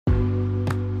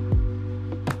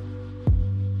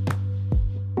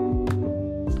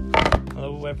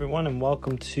Hello, everyone, and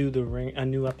welcome to a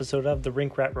new episode of the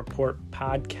Rink Report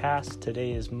podcast.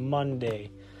 Today is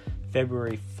Monday,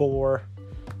 February 4.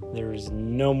 There is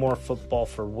no more football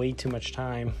for way too much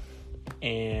time,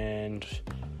 and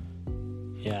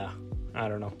I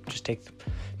don't know. Just take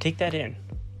that in.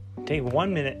 Take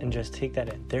 1 minute and just take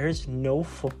that in. There is no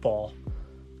football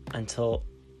until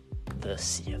the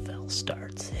CFL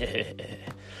starts,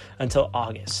 until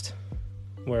August,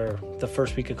 where the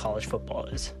first week of college football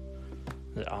is.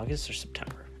 Is it August or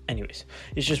September? Anyways,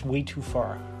 it's just way too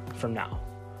far from now.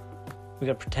 We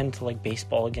gotta pretend to like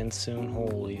baseball again soon.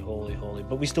 Holy.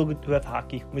 But we still do have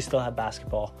hockey. We still have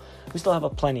basketball. We still have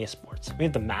plenty of sports. We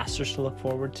have the Masters to look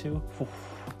forward to.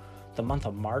 The month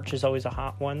of March is always a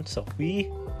hot one. So we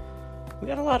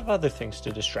got a lot of other things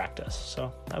to distract us.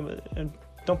 So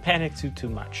don't panic too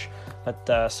much.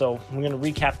 But so we're gonna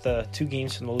recap the two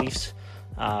games from the Leafs.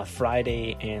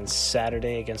 Friday and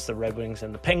Saturday against the Red Wings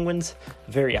and the Penguins.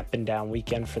 Very up and down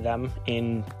weekend for them,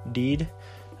 indeed.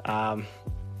 I'm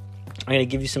going to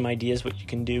give you some ideas what you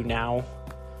can do now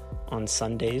on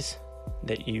Sundays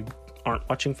that you aren't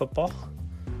watching football.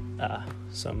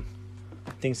 Some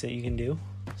things that you can do,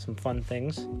 some fun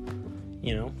things,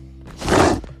 and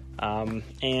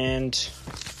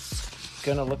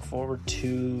going to look forward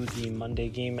to the Monday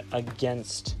game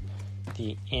against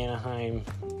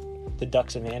the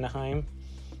Ducks of Anaheim.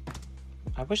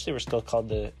 I wish they were still called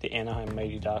the Anaheim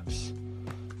Mighty Ducks.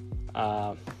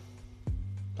 That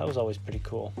was always pretty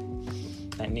cool.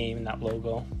 That name and that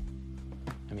logo.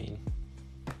 I mean,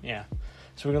 yeah.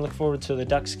 So we're going to look forward to the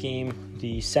Ducks game,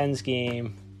 the Sens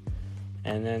game,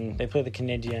 and then they play the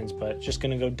Canadiens, but just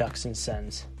going to go Ducks and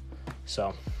Sens.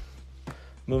 So,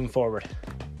 moving forward.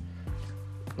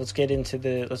 Let's dive into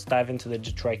the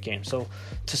Detroit game. So,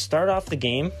 to start off the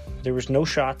game, there was no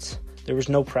shots. There was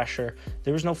no pressure.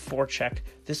 There was no forecheck.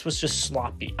 This was just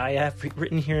sloppy. I have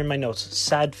written here in my notes,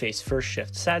 sad face first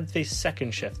shift, sad face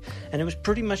second shift. And it was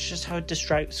pretty much just how it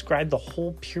described the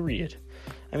whole period.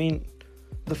 I mean,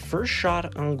 the first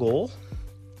shot on goal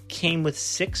came with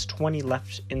 6:20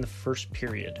 left in the first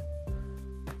period.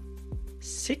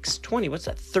 6:20, what's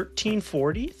that,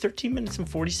 13:40? 13 minutes and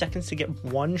 40 seconds to get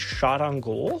one shot on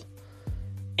goal?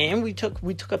 And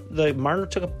Marner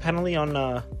took a penalty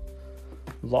on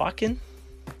Larkin.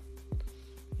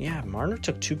 Yeah, Marner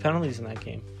took 2 penalties in that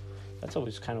game. That's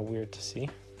always kind of weird to see.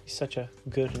 He's such a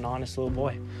good and honest little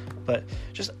boy. But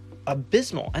just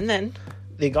abysmal. And then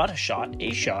they got a shot.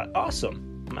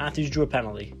 Awesome. Matthews drew a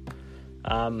penalty.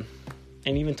 And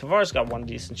even Tavares got one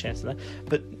decent chance in that.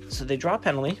 But so they draw a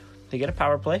penalty. They get a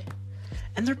power play.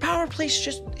 And their power play's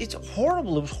it's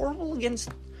horrible. It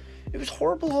was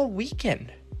horrible all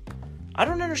weekend. I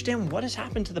don't understand what has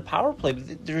happened to the power play.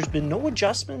 There's been no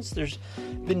adjustments. There's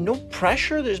been no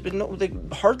pressure. There's been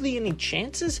hardly any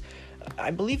chances. I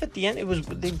believe at the end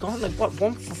they've gone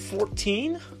 1 for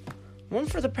 14? 1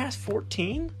 for the past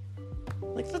 14?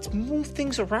 Let's move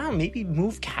things around. Maybe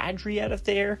move Kadri out of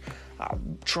there.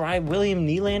 Try William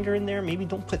Nylander in there. Maybe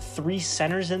don't put 3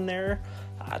 centers in there.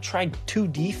 Try 2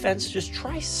 defense. Just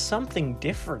try something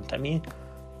different. I mean,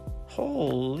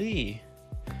 holy...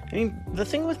 the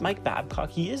thing with Mike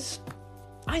Babcock,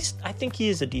 I think he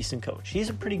is a decent coach. He's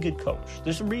a pretty good coach.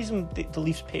 There's a reason the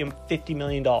Leafs pay him $50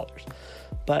 million.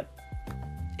 But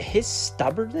his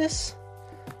stubbornness,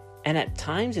 and at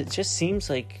times it just seems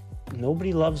like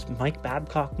nobody loves Mike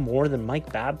Babcock more than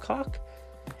Mike Babcock.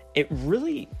 It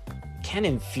really can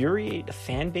infuriate a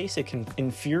fan base. It can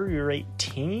infuriate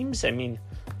teams. I mean,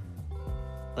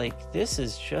 this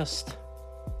is just...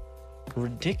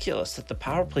 ridiculous that the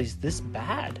power play is this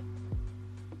bad.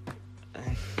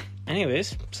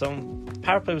 Anyways, so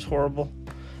power play was horrible.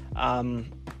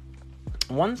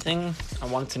 One thing I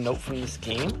wanted to note from this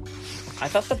game, I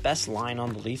thought the best line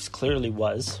on the Leafs clearly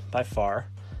was, by far,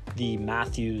 the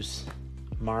Matthews,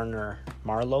 Marner,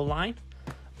 Marleau line.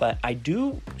 But I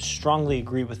do strongly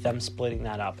agree with them splitting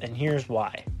that up, and here's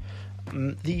why.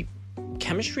 The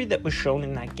chemistry that was shown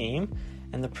in that game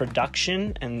and the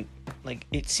production, and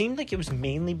it seemed like it was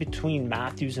mainly between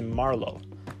Matthews and Marleau.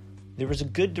 There was a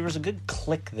good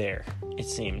click there, it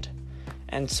seemed.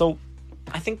 And so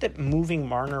I think that moving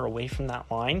Marner away from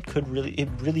that line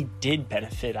really did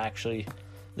benefit actually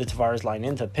the Tavares line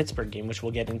into the Pittsburgh game, which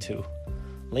we'll get into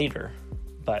later.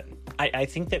 But I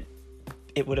think that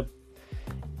it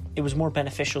was more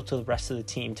beneficial to the rest of the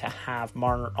team to have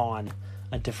Marner on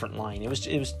a different line. It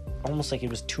was almost like it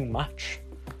was too much,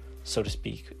 so to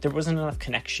speak. There wasn't enough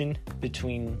connection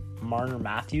between Marner and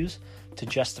Matthews to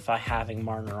justify having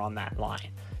Marner on that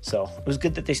line. So it was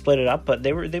good that they split it up, but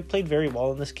they played very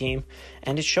well in this game,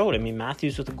 and it showed. I mean,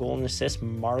 Matthews with a goal and assist,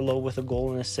 Marleau with a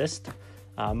goal and assist.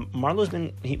 Marlowe's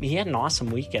he had an awesome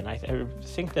weekend. I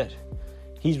think that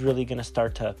he's really going to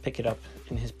start to pick it up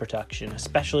in his production,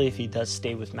 especially if he does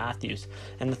stay with Matthews.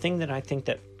 And the thing that I think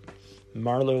that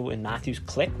Marlowe and Matthews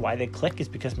why they click, is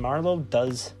because Marlowe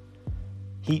does...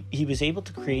 He was able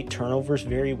to create turnovers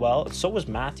very well. So was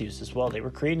Matthews as well. They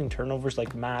were creating turnovers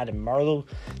like mad, and Marlowe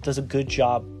does a good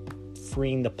job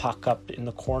freeing the puck up in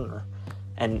the corner.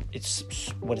 And it's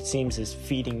what it seems is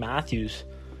feeding Matthews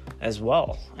as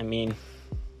well. I mean,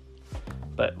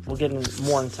 but we'll get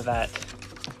more into that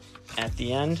at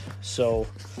the end. So,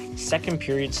 second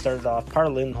period started off. Par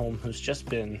Lindholm, who's just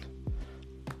been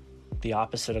the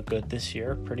opposite of good this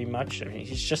year, pretty much. I mean,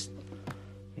 he's just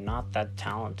not that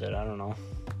talented. I don't know.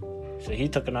 So he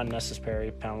took an unnecessary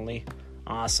penalty.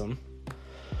 Awesome.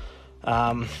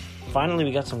 Finally,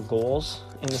 we got some goals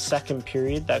in the second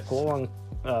period. That goal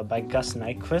by Gus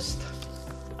Nyquist.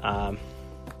 The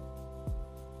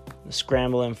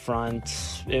scramble in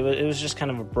front. It was just kind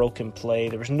of a broken play.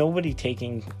 There was nobody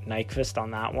taking Nyquist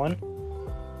on that one,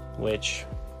 which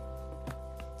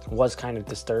was kind of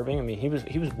disturbing. I mean, he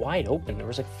was wide open. There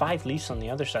was like 5 Leafs on the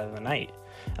other side of the night.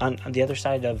 On the other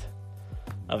side of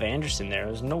Anderson there.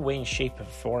 There was no way in shape or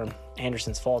form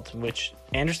Anderson's fault, which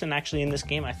Anderson actually in this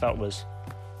game I thought was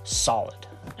solid.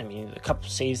 I mean, a couple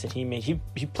saves that he made.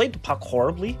 He played the puck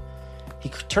horribly. He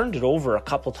turned it over a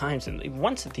couple times, and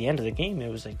once at the end of the game, it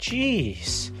was like,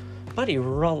 geez, buddy,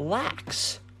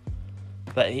 relax.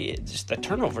 But just the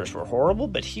turnovers were horrible,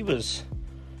 but he was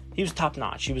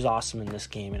top-notch. He was awesome in this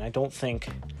game, and I don't think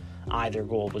either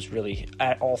goal was really...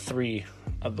 All 3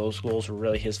 of those goals were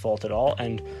really his fault at all,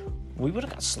 and we would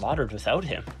have got slaughtered without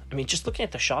him. I mean, just looking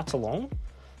at the shots alone,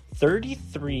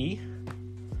 33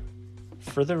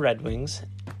 for the Red Wings,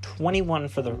 21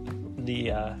 for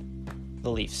the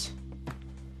Leafs.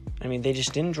 I mean, they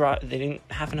just didn't draw. They didn't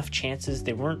have enough chances.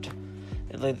 They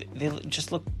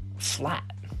just looked flat.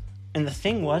 And the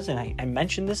thing was, and I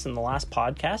mentioned this in the last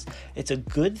podcast, it's a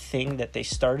good thing that they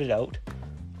started out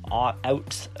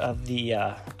of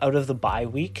the bye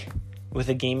week with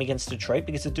a game against Detroit,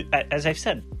 because as I've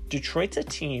said, Detroit's a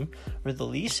team where the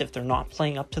Leafs, if they're not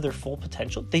playing up to their full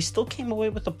potential, they still came away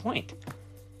with a point.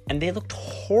 And they looked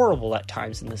horrible at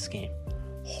times in this game.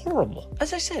 Horrible.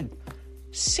 As I said,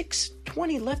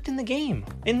 6:20 left in the game,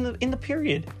 in the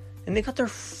period, and they got their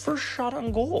first shot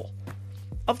on goal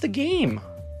of the game.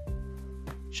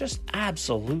 Just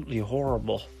absolutely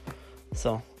horrible.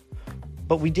 So,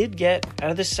 but we did get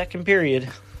out of this second period.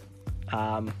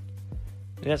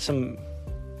 We got some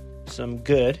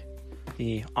good.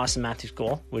 The Austin Matthews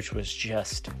goal, which was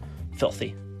just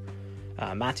filthy.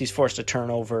 Matthews forced a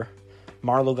turnover.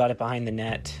 Marlowe got it behind the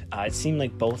net. It seemed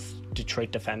like both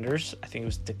Detroit defenders, I think it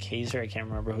was DeKaiser, I can't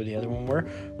remember who the other one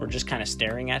were just kind of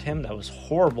staring at him. That was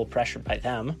horrible pressure by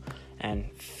them,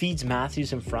 and feeds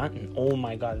Matthews in front, and oh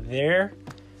my god, the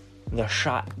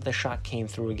shot came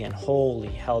through again. Holy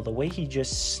hell, the way he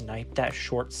just sniped that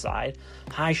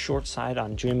high short side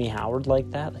on Jimmy Howard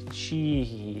like that, like,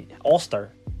 gee,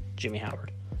 all-star Jimmy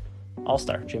Howard.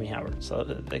 So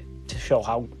to show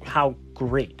how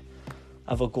great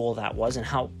of a goal that was, and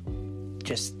how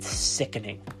just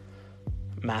sickening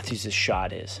Matthews'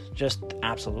 shot is. Just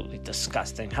absolutely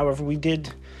disgusting. However,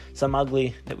 some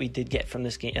ugly that we did get from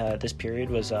this game, this period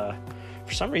was,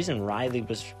 for some reason, Riley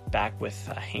was back with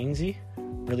Hainsey.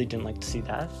 Really didn't like to see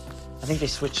that. I think they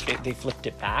flipped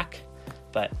it back,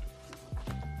 but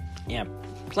yeah,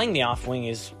 playing the off wing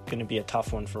is going to be a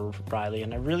tough one for Riley,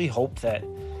 and I really hope that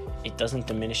it doesn't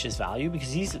diminish his value,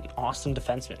 because he's an awesome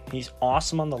defenseman. He's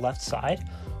awesome on the left side.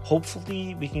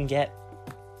 Hopefully we can get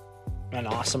an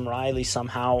awesome Riley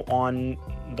somehow on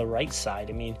the right side.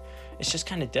 I mean, it's just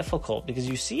kind of difficult, because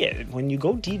you see it when you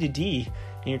go D to D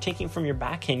and you're taking from your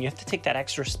backhand, you have to take that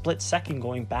extra split second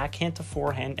going backhand to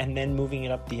forehand and then moving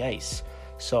it up the ice.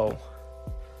 So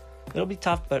it'll be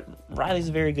tough, but Riley's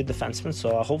a very good defenseman,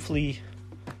 so hopefully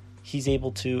he's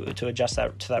able to adjust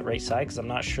that to that right side, because I'm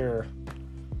not sure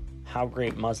how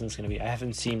great Muzzin's going to be. I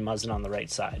haven't seen Muzzin on the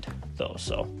right side, though,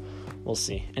 so we'll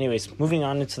see. Anyways, moving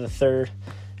on into the third.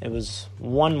 It was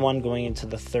 1-1 going into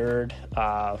the third.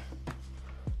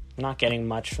 Not getting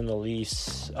much from the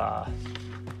Leafs.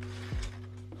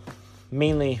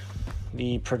 Mainly,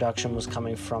 the production was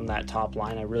coming from that top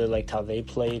line. I really liked how they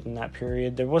played in that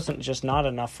period. There wasn't just not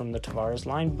enough from the Tavares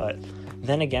line, but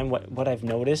then again, what I've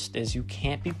noticed is you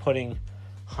can't be putting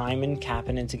Hyman,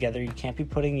 Kapanen together. You can't be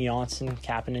putting Johnsson,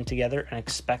 Kapanen together and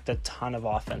expect a ton of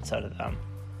offense out of them.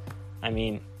 I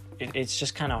mean, it's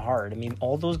just kind of hard. I mean,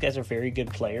 all those guys are very good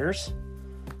players,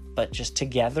 but just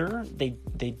together, they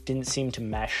didn't seem to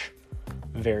mesh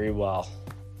very well.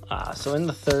 So in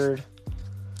the third,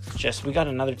 just, we got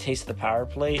another taste of the power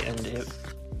play, and it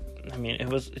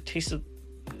tasted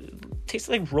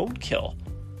like roadkill.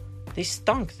 They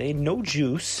stunk. They had no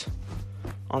juice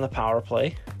on the power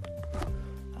play.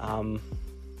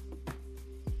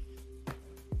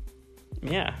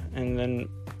 Yeah, and then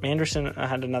Anderson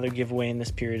had another giveaway in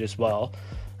this period as well.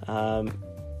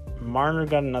 Marner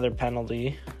got another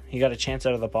penalty. He got a chance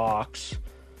out of the box,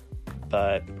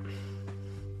 but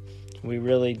we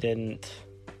really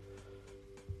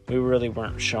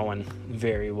weren't showing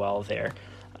very well there.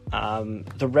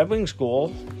 The Red Wings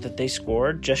goal that they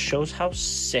scored just shows how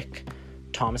sick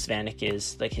Thomas Vanek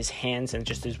is. Like, his hands and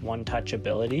just his one-touch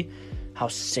ability, how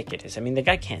sick it is. I mean, the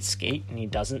guy can't skate, and he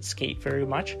doesn't skate very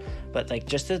much, but like,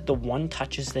 just the one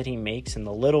touches that he makes and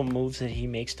the little moves that he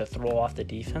makes to throw off the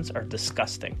defense are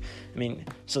disgusting. I mean,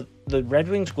 so the Red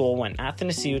Wings goal went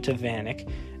Athanasiou to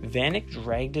Vanek. Vanek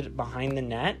dragged it behind the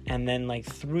net and then like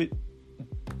threw it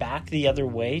back the other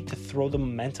way to throw the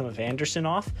momentum of Anderson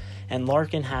off, and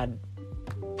Larkin had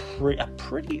a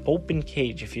pretty open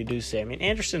cage, if you do say. I mean,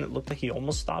 Anderson, it looked like he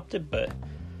almost stopped it, but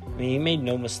I mean, he made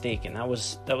no mistake, and that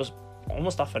was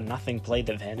almost off a nothing play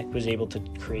that Vanek was able to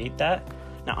create that.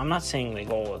 Now, I'm not saying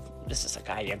like, oh, this is a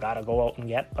guy you gotta go out and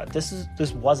get, but this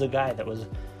was a guy that was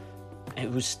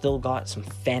still got some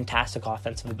fantastic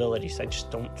offensive abilities. I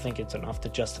just don't think it's enough to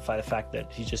justify the fact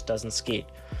that he just doesn't skate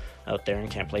out there and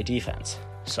can't play defense.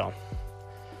 So,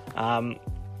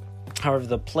 however,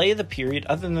 the play of the period,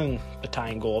 other than the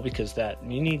tying goal, because that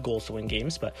you need goals to win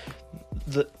games, but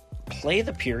the play of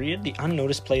the period, the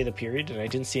unnoticed play of the period, and I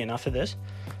didn't see enough of this,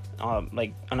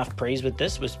 enough praise with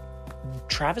this, was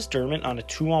Travis Dermott on a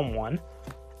 2-on-1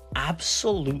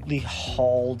 absolutely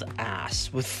hauled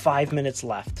ass with 5 minutes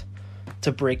left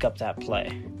to break up that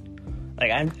play.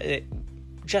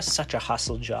 Just such a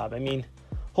hustle job. I mean,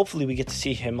 hopefully we get to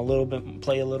see him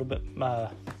play a little bit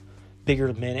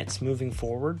bigger minutes moving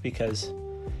forward, because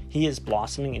he is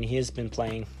blossoming and he has been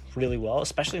playing really well,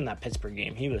 especially in that Pittsburgh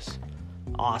game. He was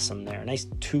awesome there. Nice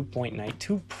 2-point night,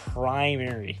 2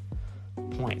 primary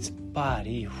points, but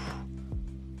he's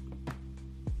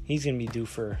going to be due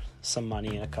for some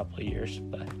money in a couple of years.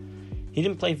 But he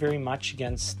didn't play very much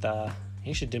against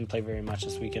he didn't play very much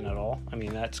this weekend at all. I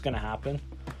mean, that's going to happen.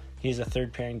 He's a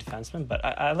third pairing defenseman, but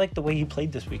I like the way he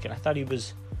played this weekend. I thought he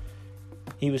was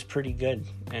pretty good,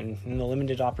 and in the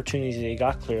limited opportunities that he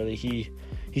got, clearly he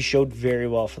showed very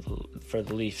well for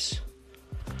the Leafs.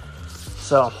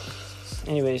 So,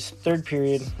 anyways, third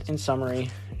period, in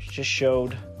summary, just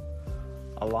showed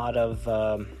a lot of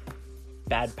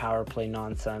bad power play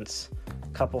nonsense, a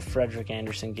couple Frederik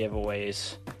Andersen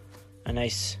giveaways, a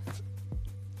nice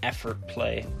effort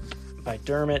play by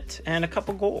Dermott, and a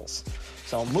couple goals.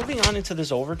 So moving on into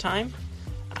this overtime,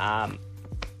 and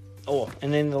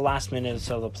then the last minute or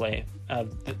so of the play,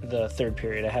 the third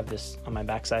period, I have this on my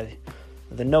backside,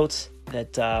 the notes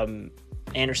that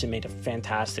Anderson made a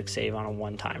fantastic save on a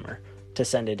one-timer to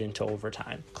send it into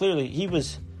overtime. Clearly, he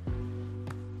was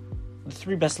the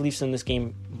 3 best Leafs in this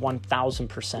game.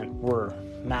 1,000% were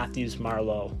Matthews,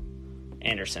 Marleau,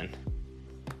 Anderson.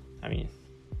 I mean,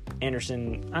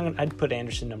 Anderson, I'd put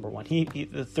Anderson number 1.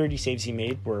 The 30 saves he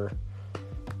made were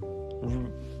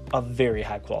of very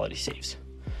high quality saves.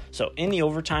 So in the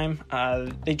overtime,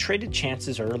 they traded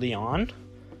chances early on,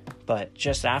 but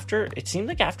just after, it seemed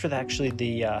like after that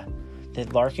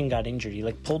Larkin got injured, he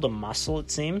pulled a muscle,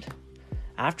 it seemed.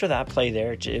 After that play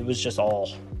there, it was just all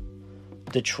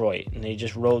Detroit, and they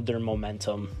just rode their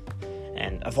momentum.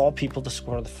 And of all people to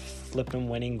score the flipping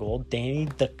winning goal, Danny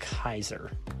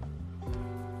Kaiser.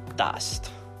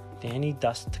 Danny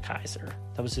Kaiser.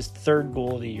 That was his 3rd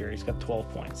goal of the year. He's got 12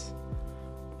 points.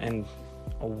 And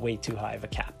a way too high of a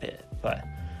cap hit. But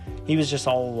he was just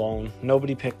all alone.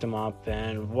 Nobody picked him up,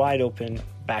 and wide open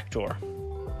backdoor.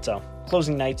 So,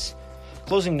 closing notes.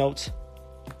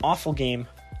 Awful game.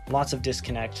 Lots of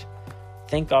disconnect.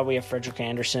 Thank God we have Frederik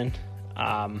Andersen.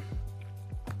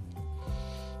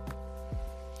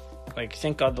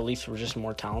 Thank God the Leafs were just a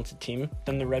more talented team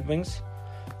than the Red Wings.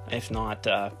 If not,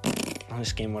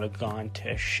 this game would have gone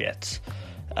to shits.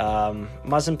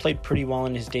 Muzzin played pretty well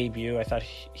in his debut. I thought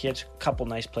he had a couple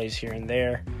nice plays here and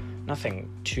there. Nothing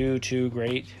too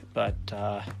great, but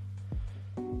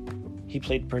he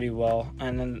played pretty well.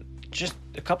 And then just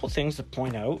a couple things to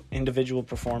point out. Individual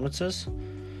performances.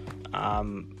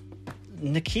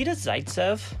 Nikita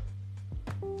Zaitsev,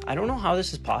 I don't know how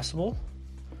this is possible,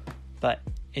 but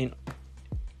in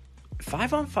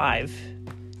 5-on-5,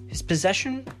 his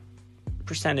possession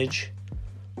percentage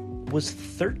was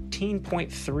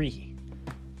 13.3,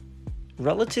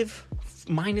 relative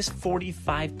minus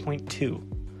 45.2.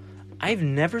 I've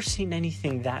never seen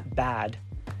anything that bad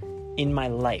in my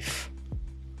life.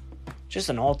 Just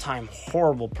an all-time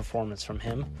horrible performance from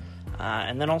him.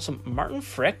 And then also Martin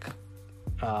Frick.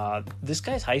 This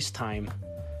guy's ice time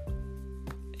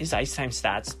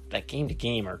stats, like game to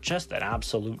game, are just an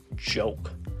absolute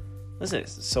joke. Listen,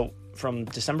 so from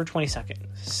December 22nd,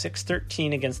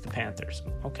 613 against the Panthers.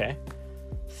 Okay.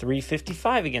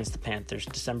 355 against the Panthers,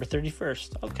 December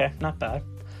 31st. Okay, not bad.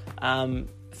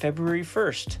 February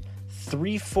 1st,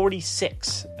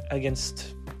 346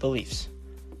 against the Leafs.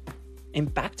 In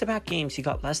back-to-back games, he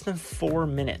got less than 4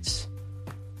 minutes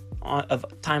of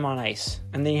time on ice.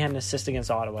 And then he had an assist against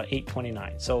Ottawa,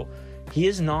 829. So he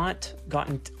has not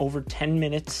gotten over 10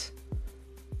 minutes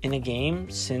in a game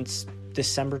since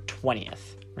December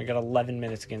 20th. We got 11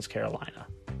 minutes against Carolina.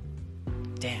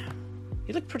 Damn.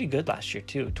 He looked pretty good last year,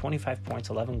 too. 25 points,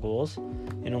 11 goals,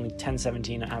 and only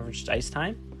 10-17 average ice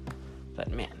time. But,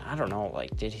 man, I don't know.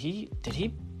 Like, did he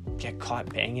get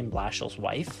caught banging Blashill's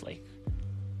wife? Like,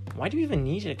 why do you even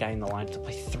need a guy in the lineup to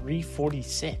play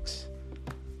 346?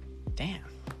 Damn.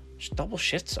 Just double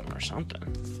shift some or something.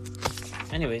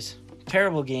 Anyways,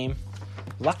 terrible game.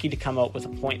 Lucky to come out with a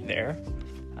point there.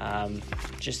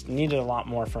 Just needed a lot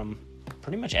more from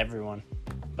pretty much everyone.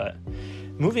 But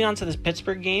moving on to this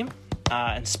Pittsburgh game,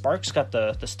 and Sparks got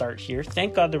the start here.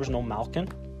 Thank God there was no Malkin.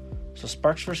 So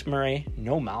Sparks versus Murray,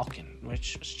 no Malkin,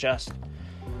 which is just,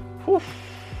 whew.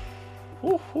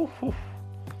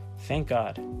 Thank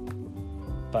God.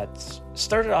 But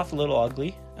started off a little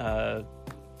ugly.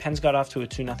 Pens got off to a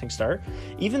 2-0 start.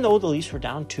 Even though the Leafs were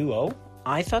down 2-0,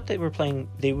 I thought they would,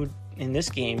 in this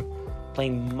game,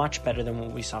 playing much better than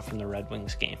what we saw from the Red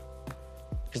Wings game.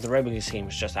 Because the Red Wings game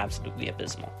was just absolutely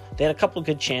abysmal. They had a couple of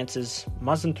good chances.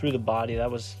 Muzzin through the body.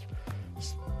 That's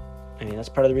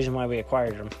part of the reason why we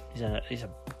acquired him. He's a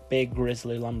big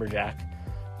grizzly lumberjack.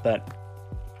 But,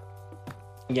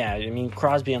 yeah, I mean,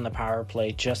 Crosby on the power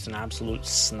play, just an absolute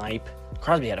snipe.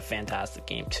 Crosby had a fantastic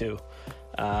game, too.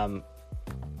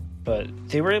 But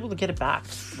they were able to get it back,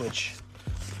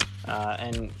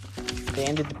 and they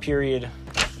ended the period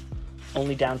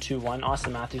only down 2-1.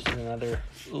 Austin Matthews with another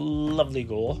lovely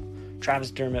goal. Travis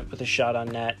Dermott with a shot on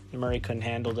net. Murray couldn't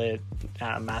handle it.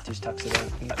 Matthews tucks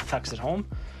it home.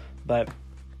 But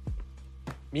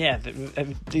yeah,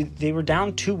 they were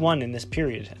down 2-1 in this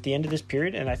period. At the end of this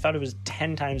period, and I thought it was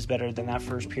 10 times better than that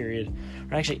first period,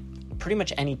 or actually pretty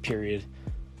much any period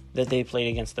that they played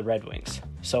against the Red Wings.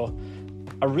 So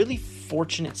a really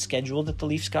fortunate schedule that the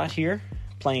Leafs got here,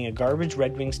 playing a garbage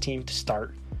Red Wings team to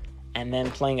start, and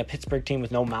then playing a Pittsburgh team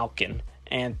with no Malkin.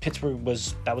 And Pittsburgh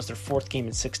that was their 4th game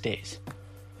in 6 days.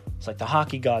 It's like the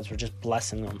hockey gods were just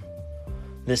blessing them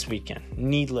this weekend.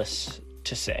 Needless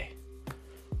to say.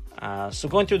 So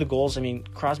going through the goals, I mean,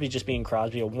 Crosby just being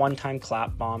Crosby, a one-time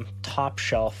clap bomb, top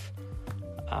shelf,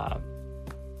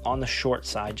 on the short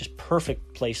side, just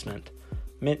perfect placement.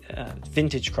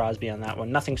 Vintage Crosby on that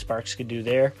one. Nothing Sparks could do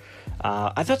there.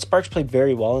 I thought Sparks played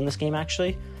very well in this game,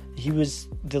 actually.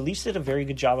 The Leafs did a very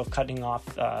good job of cutting off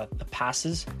the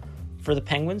passes for the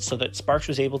Penguins so that Sparks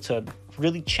was able to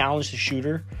really challenge the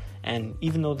shooter. And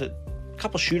even though a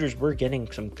couple shooters were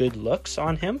getting some good looks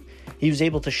on him, he was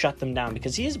able to shut them down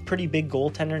because he is a pretty big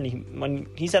goaltender, and when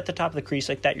he's at the top of the crease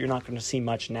like that, you're not going to see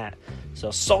much net.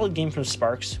 So solid game from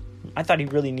Sparks. I thought he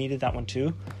really needed that one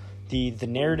too. The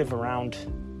narrative around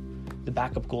the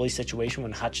backup goalie situation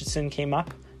when Hutchinson came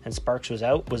up and Sparks was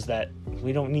out was that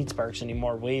we don't need Sparks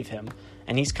anymore, waive him.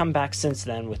 And he's come back since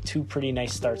then with 2 pretty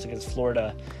nice starts against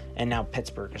Florida and now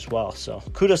Pittsburgh as well. So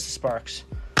kudos to Sparks,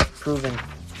 proving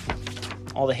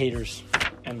all the haters,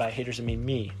 and by haters I mean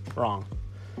me, wrong.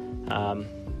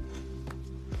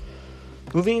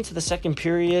 Moving into the second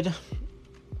period,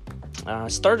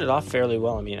 started off fairly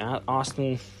well. I mean,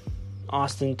 Austin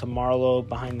to Marleau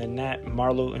behind the net,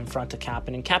 Marleau in front of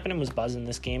Kapanen. Kapanen was buzzing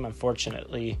this game,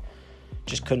 unfortunately,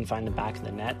 just couldn't find the back of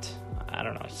the net. I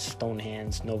don't know, stone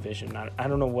hands, no vision. I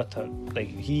don't know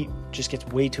he just gets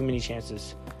way too many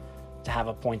chances to have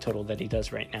a point total that he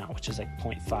does right now, which is like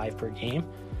 0.5 per game.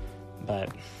 But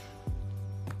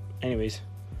anyways,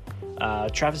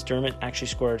 Travis Dermott actually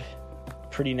scored a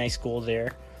pretty nice goal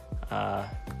there.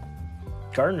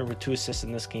 Gardner with 2 assists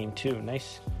in this game too. A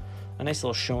nice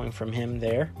little showing from him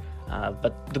there.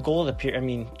 But the goal of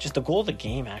the goal of the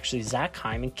game actually, Zach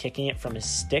Hyman kicking it from his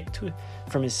skate to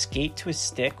his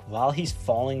stick while he's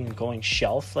falling and going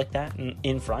shelf like that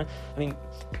in front.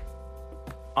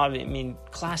 I mean,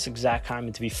 classic Zach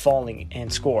Hyman to be falling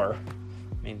and score.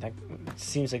 I mean, that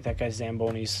seems like that guy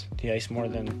Zambonis the ice more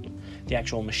than the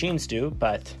actual machines do.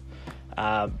 But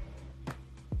yeah,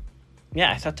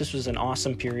 I thought this was an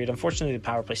awesome period. Unfortunately, the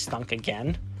power play stunk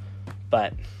again,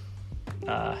 but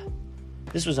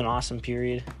this was an awesome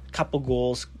period. Couple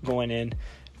goals going in,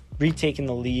 retaking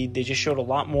the lead. They just showed a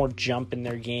lot more jump in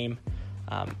their game.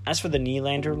 As for the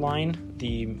Nylander line,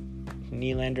 the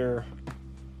Nylander,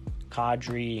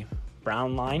 Kadri,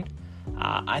 Brown line,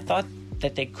 I thought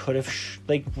that they could have...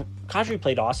 Kadri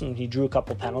played awesome. He drew a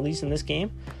couple penalties in this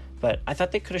game, but I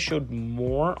thought they could have showed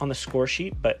more on the score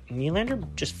sheet, but Nylander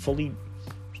just fully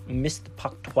missed the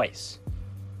puck twice.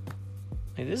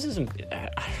 This isn't...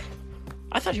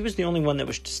 I thought he was the only one that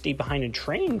was to stay behind and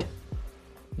trained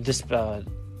this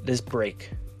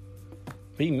break.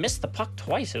 But he missed the puck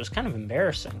twice. It was kind of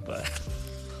embarrassing, but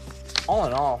all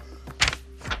in all.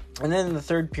 And then in the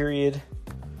third period,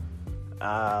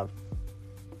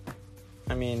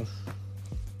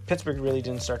 Pittsburgh really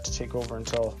didn't start to take over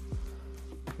until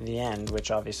the end,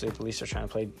 which obviously the Leafs are trying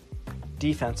to play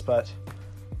defense, but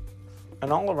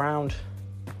an all-around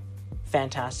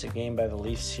fantastic game by the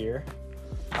Leafs here.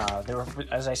 They were,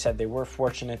 as I said, they were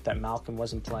fortunate that Malcolm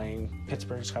wasn't playing.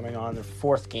 Pittsburgh's coming on their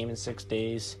fourth game in 6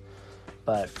 days,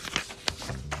 but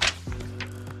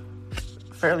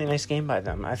fairly nice game by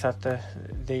them. I thought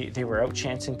they were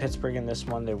outchancing Pittsburgh in this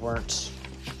one. They weren't.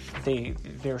 They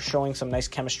were showing some nice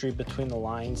chemistry between the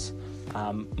lines.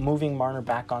 Moving Marner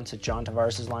back onto John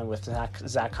Tavares' line with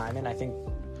Zach Hyman, I think,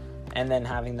 and then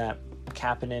having that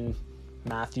Kapanen,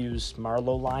 Matthews,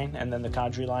 Marlowe line, and then the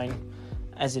Kadri line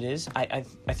as it is. I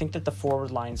think that the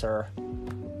forward lines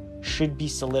should be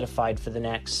solidified for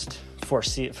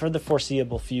the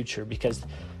foreseeable future, because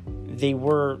they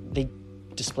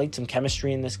displayed some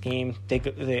chemistry in this game.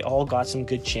 They all got some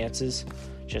good chances.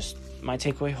 Just my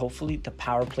takeaway, hopefully the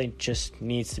power play just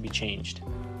needs to be changed.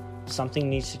 Something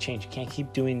needs to change. You can't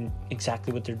keep doing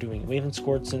exactly what they're doing. We haven't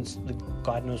scored since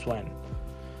God knows when.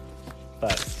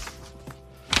 But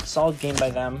solid game by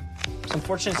them. Some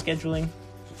fortunate scheduling.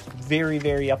 Very,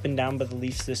 very up and down by the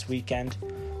Leafs this weekend.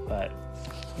 But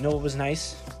you know what was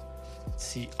nice?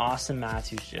 See Austin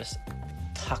Matthews just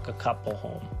tuck a couple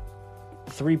home.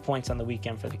 3 points on the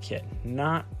weekend for the kid.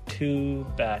 Not too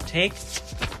bad. Take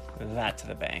that to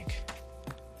the bank.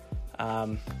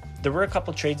 There were a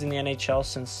couple trades in the NHL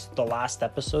since the last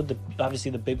episode.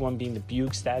 Obviously, the big one being the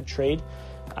Bjugstad trade.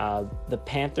 The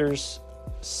Panthers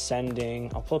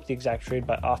sending... I'll pull up the exact trade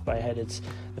off by head.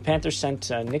 The Panthers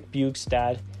sent Nick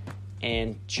Bjugstad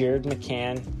and Jared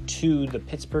McCann to the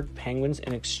Pittsburgh Penguins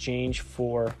in exchange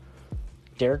for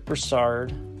Derek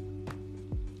Brassard,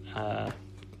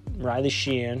 Riley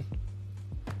Sheehan,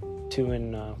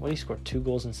 he scored 2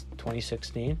 goals in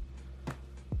 2016.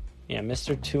 Yeah,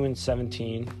 Mr. 2 and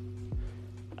 17.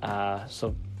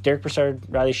 So Derek Brassard,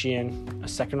 Riley Sheehan, a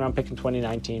second-round pick in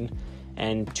 2019,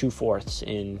 and 2 fourths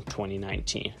in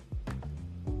 2019.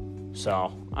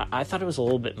 So I thought it was a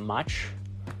little bit much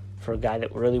for a guy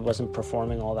that really wasn't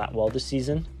performing all that well this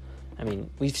season. I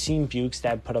mean, we've seen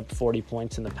Bjugstad put up 40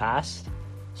 points in the past,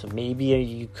 so maybe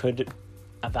you could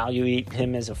evaluate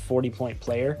him as a 40-point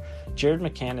player. Jared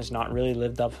McCann has not really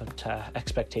lived up to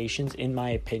expectations, in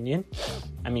my opinion.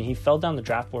 I mean, he fell down the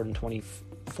draft board in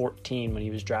 2014 when he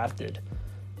was drafted.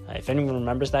 If anyone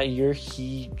remembers that year,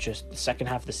 he just, the second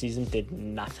half of the season, did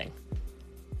nothing.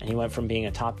 And he went from being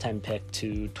a top 10 pick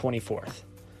to 24th.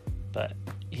 But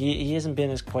he hasn't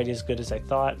been quite as good as I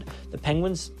thought. The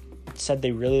Penguins said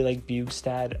they really like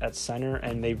Bjugstad at center,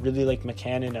 and they really like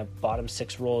McCann in a bottom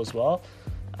 6 role as well.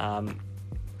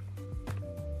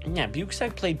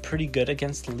 Bjugstad played pretty good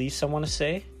against the Leafs, I want to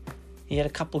say. He had a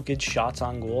couple good shots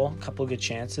on goal, a couple good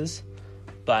chances.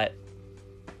 But,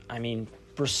 I mean,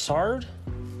 Brassard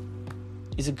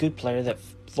is a good player that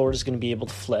Florida's going to be able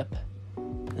to flip.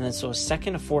 And then so a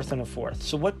second, a fourth, and a fourth.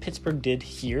 So what Pittsburgh did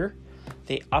here,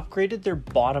 they upgraded their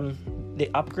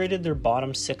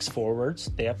bottom 6 forwards.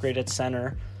 They upgraded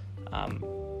center.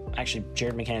 Actually,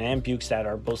 Jared McCann and Bjugstad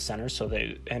are both centers,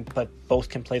 but both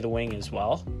can play the wing as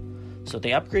well. So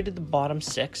they upgraded the bottom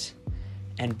 6,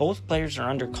 and both players are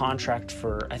under contract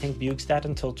for, I think, Bjugstad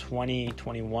until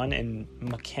 2021, and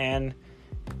McCann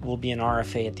will be an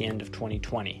RFA at the end of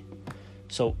 2020.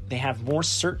 So they have more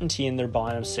certainty in their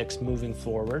bottom 6 moving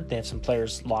forward. They have some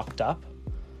players locked up.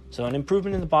 So an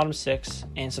improvement in the bottom 6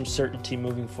 and some certainty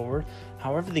moving forward.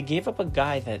 However, they gave up a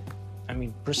guy that,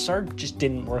 Brassard just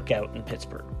didn't work out in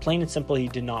Pittsburgh. Plain and simple, he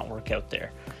did not work out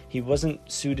there. He wasn't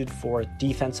suited for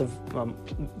defensive,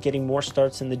 getting more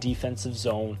starts in the defensive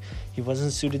zone. He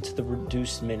wasn't suited to the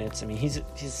reduced minutes. He's a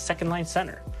second-line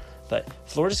center. But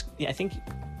Florida's, I think,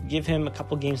 give him a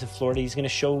couple games in Florida. He's going to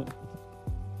show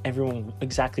everyone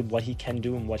exactly what he can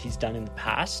do and what he's done in the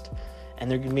past. And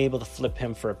they're going to be able to flip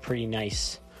him for a pretty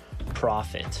nice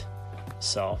profit.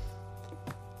 So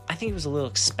I think it was a little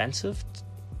expensive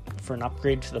for an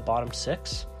upgrade to the bottom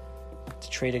 6. to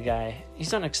trade a guy.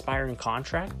 He's on an expiring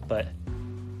contract, but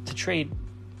to trade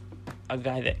a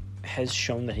guy that has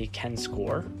shown that he can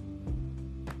score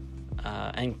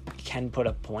and can put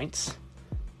up points,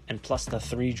 and plus the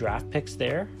 3 draft picks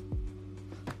there,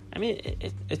 I mean,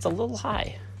 it's a little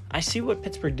high. I see what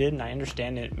Pittsburgh did, and I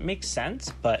understand it. It makes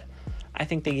sense, but I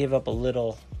think they gave up a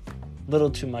little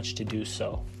too much to do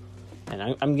so. And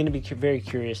I'm going to be very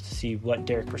curious to see what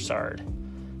Derek Brassard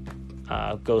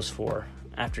goes for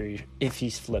if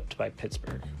he's flipped by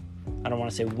Pittsburgh. I don't want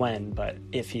to say when, but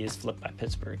if he is flipped by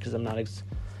Pittsburgh, because I'm not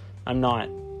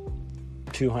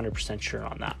 200% sure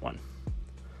on that one.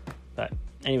 But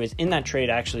anyways, in that trade,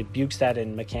 actually, Bukestad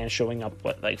and McCann showing up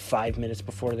 5 minutes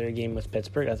before their game with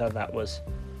Pittsburgh. I thought that was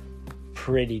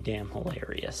pretty damn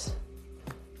hilarious.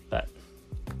 But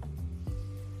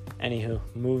anywho,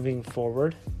 moving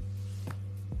forward,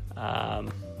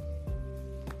 it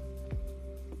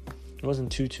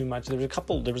wasn't too much.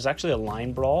 There was actually a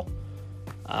line brawl.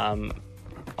 There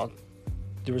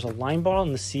was a line brawl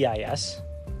in the CIS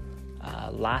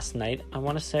last night, I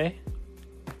want to say.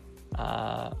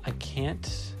 I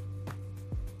can't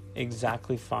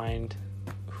exactly find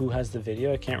who has the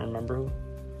video. I can't remember who.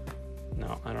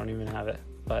 No, I don't even have it.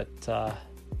 But, I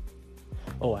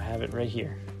have it right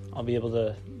here. I'll be able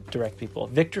to direct people.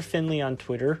 Victor Finley on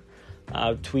Twitter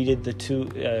tweeted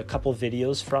a couple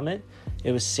videos from it.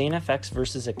 It was Saint FX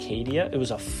versus Acadia. It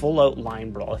was a full-out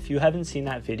line brawl. If you haven't seen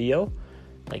that video,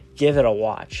 give it a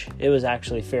watch. It was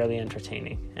actually fairly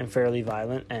entertaining and fairly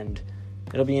violent, and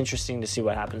it'll be interesting to see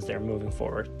what happens there moving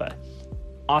forward. But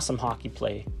awesome hockey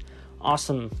play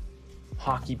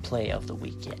of the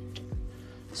weekend.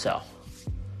 So,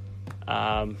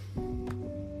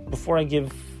 before I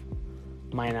give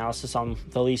my analysis on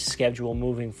the Leafs schedule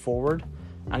moving forward,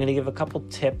 I'm going to give a couple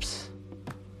tips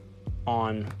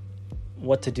on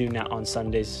what to do now on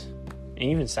Sundays and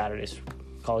even Saturdays,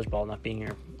 college ball not being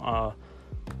here,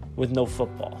 with no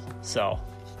football. So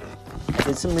I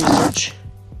did some research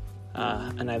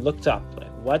and I looked up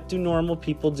what do normal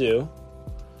people do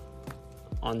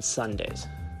on Sundays,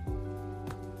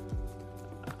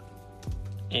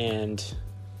 and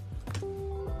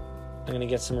I'm going to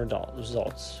get some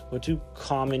results. What do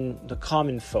the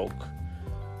common folk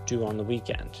do on the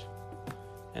weekend?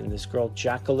 And this girl,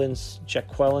 Jacqueline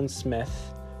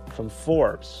Smith from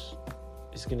Forbes,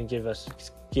 is going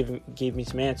to gave me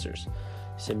some answers.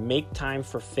 He said, make time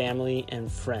for family and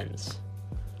friends.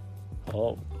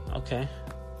 Oh, okay.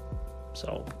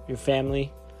 So your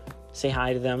family, say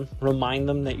hi to them, remind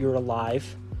them that you're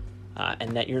alive,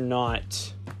 and that you're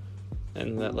not,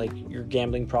 and that your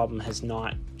gambling problem has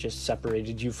not just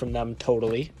separated you from them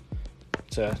totally.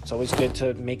 It's always good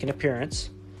to make an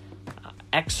appearance.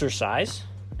 Exercise,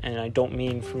 and I don't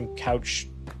mean from couch.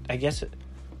 I guess it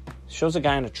shows a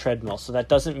guy on a treadmill, so that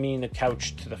doesn't mean the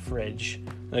couch to the fridge,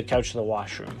 the couch to the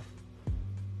washroom.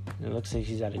 It looks like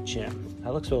he's at a gym.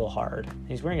 That looks a little hard.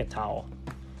 He's wearing a towel.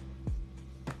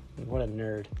 What a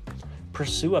nerd.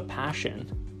 Pursue a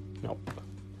passion. Nope.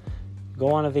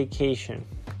 Go on a vacation.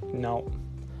 Nope.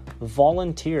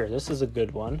 Volunteer. This is a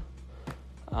good one.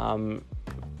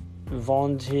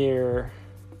 Volunteer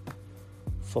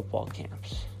football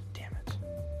camps. Damn it.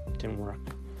 Didn't work.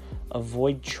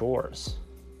 Avoid chores.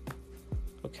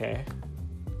 Okay.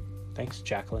 Thanks,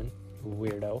 Jacqueline.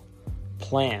 Weirdo.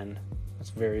 Plan. That's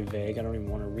very vague. I don't even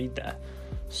want to read that.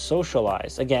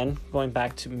 Socialize. Again, going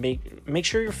back to make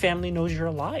sure your family knows you're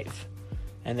alive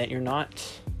and that you're not,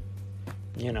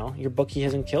 your bookie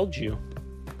hasn't killed you.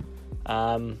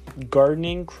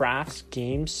 Gardening, crafts,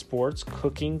 games, sports,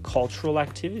 cooking, cultural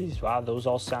activities. Wow, those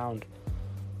all sound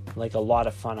like a lot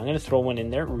of fun. I'm going to throw one in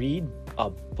there. Read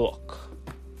a book.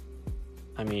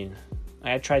 I mean,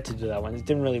 I tried to do that one. It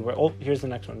didn't really work. Oh, here's the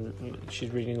next one.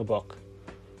 She's reading a book.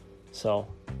 So,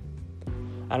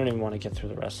 I don't even want to get through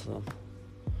the rest of them.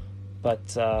 But,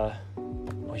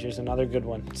 here's another good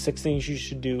one. 6 things you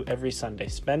should do every Sunday.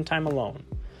 Spend time alone.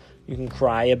 You can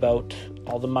cry about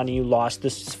all the money you lost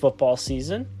this football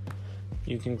season.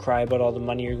 You can cry about all the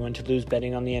money you're going to lose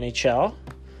betting on the NHL.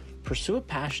 Pursue a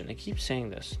passion. They keep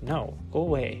saying this. No, go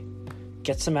away.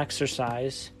 Get some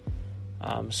exercise.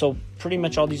 So pretty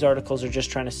much all these articles are just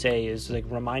trying to say is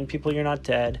remind people you're not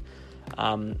dead.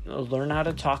 Learn how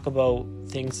to talk about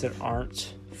things that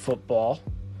aren't football.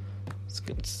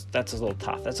 That's a little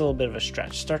tough. That's a little bit of a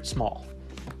stretch. Start small.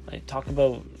 Talk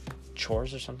about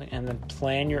chores or something, and then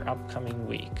plan your upcoming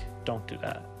week. Don't do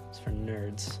that. It's for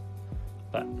nerds.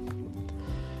 But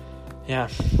yeah,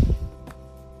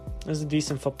 it was a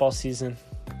decent football season.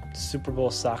 Super Bowl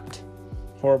sucked.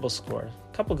 Horrible score.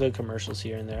 A couple good commercials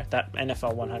here and there. That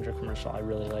NFL 100 commercial I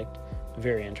really liked.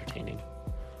 Very entertaining.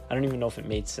 I don't even know if it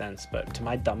made sense, but to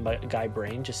my dumb guy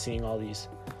brain, just seeing all these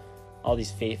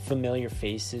familiar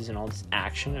faces and all this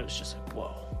action, it was just like,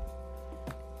 whoa.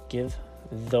 Give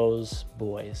those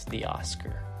boys the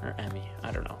Oscar or Emmy.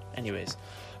 I don't know. Anyways,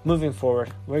 moving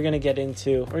forward, we're going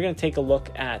to take a look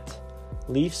at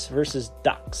Leafs versus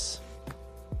Ducks.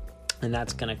 And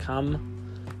that's going to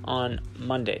come on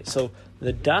Monday. So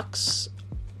the Ducks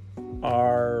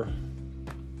are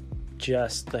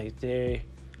just like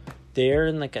they're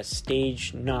in like a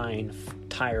stage 9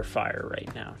 tire fire right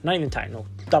now. Not even tire, no,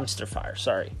 dumpster fire,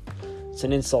 sorry. It's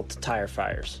an insult to tire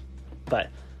fires. But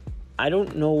I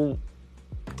don't know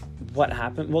what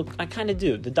happened. Well, I kind of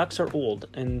do. The Ducks are old,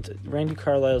 and Randy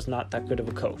Carlyle's not that good of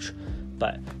a coach.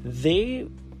 But they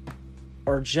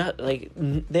are just like,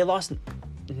 they lost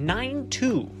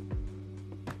 9-2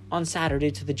 on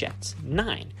Saturday to the Jets.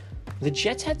 9. The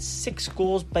Jets had 6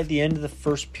 goals by the end of the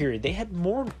first period. They had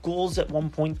more goals at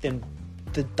one point than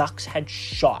the Ducks had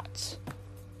shots.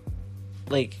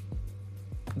 Like,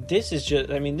 this is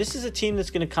a team that's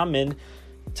going to come in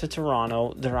to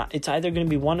Toronto. It's either going to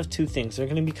be one of two things. They're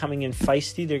going to be coming in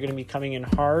feisty. They're going to be coming in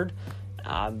hard.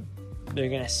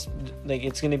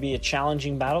 It's going to be a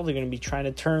challenging battle. They're going to be trying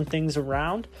to turn things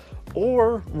around.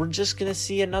 Or we're just going to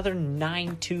see another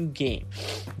 9-2 game.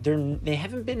 They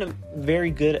haven't been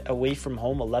very good away from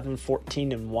home,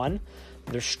 11-14-1.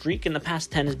 Their streak in the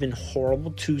past 10 has been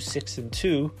horrible,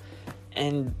 2-6-2.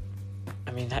 And,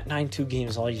 I mean, that 9-2 game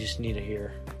is all you just need to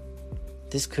hear.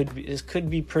 This could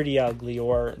be pretty ugly,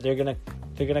 or they're gonna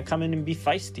come in and be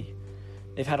feisty.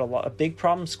 They've had a big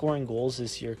problem scoring goals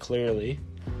this year, clearly.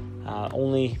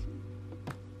 Only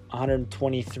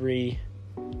 123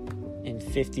 in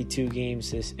 52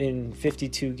 games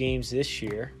this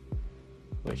year,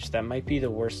 which that might be the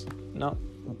worst. No,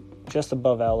 just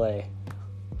above LA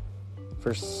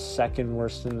for second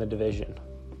worst in the division.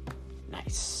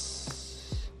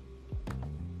 Nice.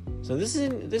 So this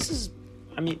is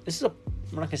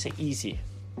I'm not gonna say easy.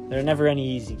 There are never any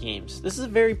easy games. This is a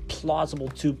very plausible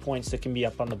 2 points that can be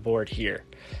up on the board here.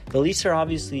 The Leafs are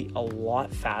obviously a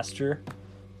lot faster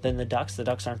than the Ducks. The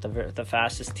Ducks aren't the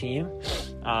fastest team.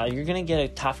 You're going to get a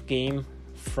tough game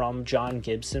from John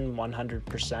Gibson,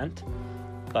 100%.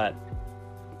 But,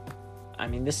 I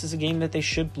mean, this is a game that they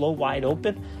should blow wide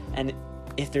open. And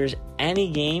if there's any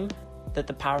game that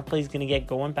the power play is going to get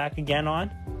going back again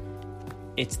on,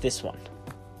 it's this one.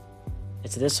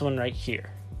 It's this one right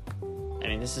here. I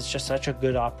mean, this is just such a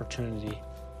good opportunity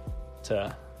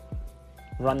to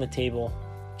run the table,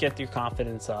 get your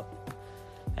confidence up,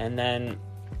 and then,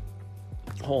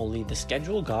 holy, the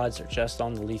schedule gods are just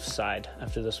on the Leafs side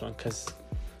after this one, because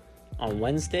on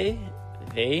Wednesday,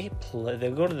 they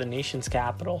go to the nation's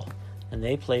capital, and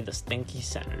they play the stinky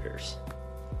Senators.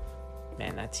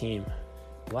 Man, that team,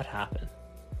 what happened?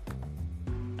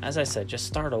 As I said, just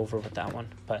start over with that one.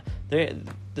 But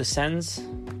the Sens,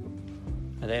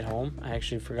 are they at home? I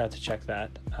actually forgot to check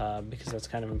that because that's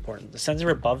kind of important. The Sens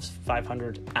are above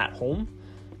 500 at home.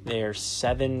 They're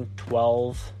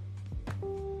 7-12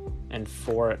 and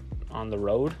 4 on the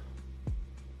road.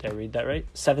 Did I read that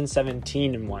right?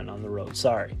 7-17-1 on the road.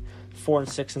 Sorry,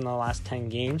 4-6 in the last 10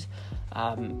 games.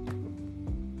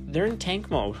 They're in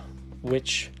tank mode,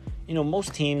 which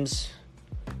most teams,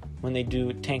 when they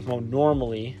do tank mode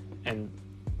normally and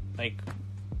like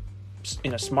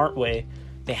in a smart way,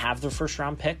 they have their first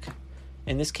round pick.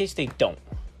 In this case, they don't.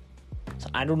 So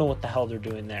I don't know what the hell they're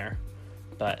doing there,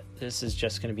 but this is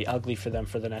just going to be ugly for them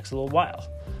for the next little while.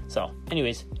 So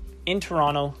anyways, in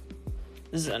Toronto,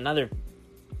 this is another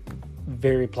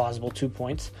very plausible 2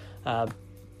 points.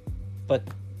 But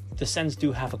the Sens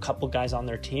do have a couple guys on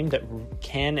their team that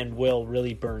can and will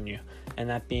really burn you. And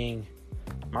that being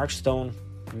Mark Stone,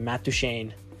 Matt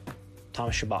Duchene,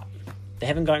 Thomas Chabot. They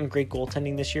haven't gotten great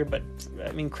goaltending this year, but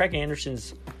I mean, Craig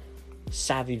Anderson's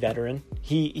savvy veteran.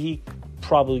 He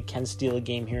probably can steal a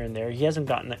game here and there. He hasn't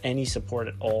gotten any support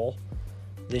at all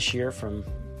this year from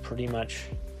pretty much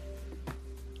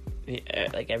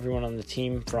like everyone on the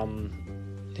team, from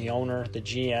the owner, the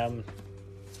GM,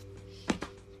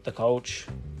 the coach.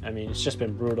 I mean, it's just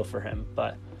been brutal for him.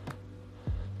 But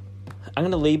I'm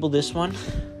going to label this one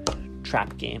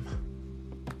trap game.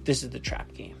 This is the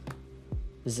trap game.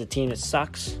 This is a team that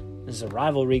sucks. This is a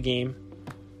rivalry game.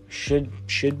 Should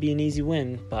be an easy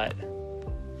win, but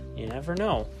you never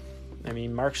know. I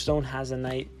mean, Mark Stone has a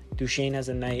night. Duchene has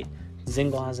a night.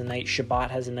 Zingle has a night.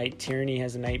 Chabot has a night. Tierney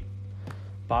has a night.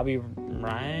 Bobby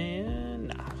Ryan?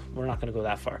 Nah, we're not going to go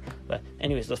that far. But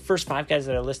anyways, the first 5 guys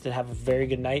that are listed have a very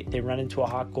good night. They run into a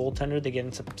hot goaltender. They get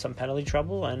into some penalty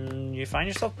trouble, and you find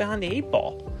yourself behind the 8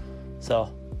 ball.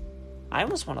 So I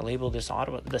almost want to label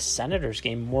the Senators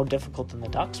game more difficult than the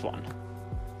Ducks one.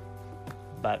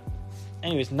 But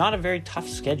anyways, not a very tough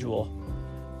schedule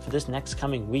for this next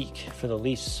coming week for the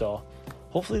Leafs. So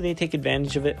hopefully they take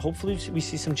advantage of it. Hopefully we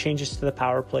see some changes to the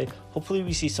power play. Hopefully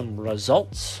we see some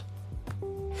results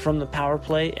from the power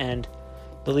play, and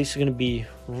the Leafs are going to be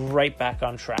right back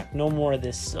on track. No more of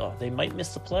this, they might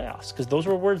miss the playoffs, because those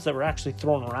were words that were actually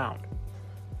thrown around.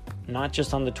 Not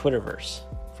just on the Twitterverse,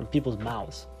 from people's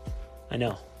mouths. I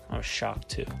know, I was shocked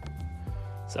too.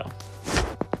 So,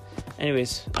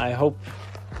 anyways, I hope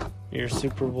your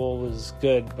Super Bowl was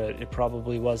good, but it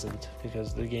probably wasn't,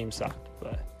 because the game sucked.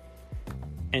 But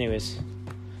anyways,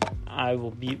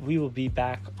 we will be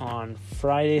back on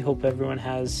Friday. Hope everyone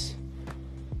has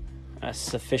a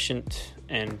sufficient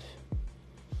and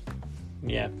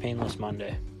painless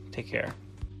Monday. Take care.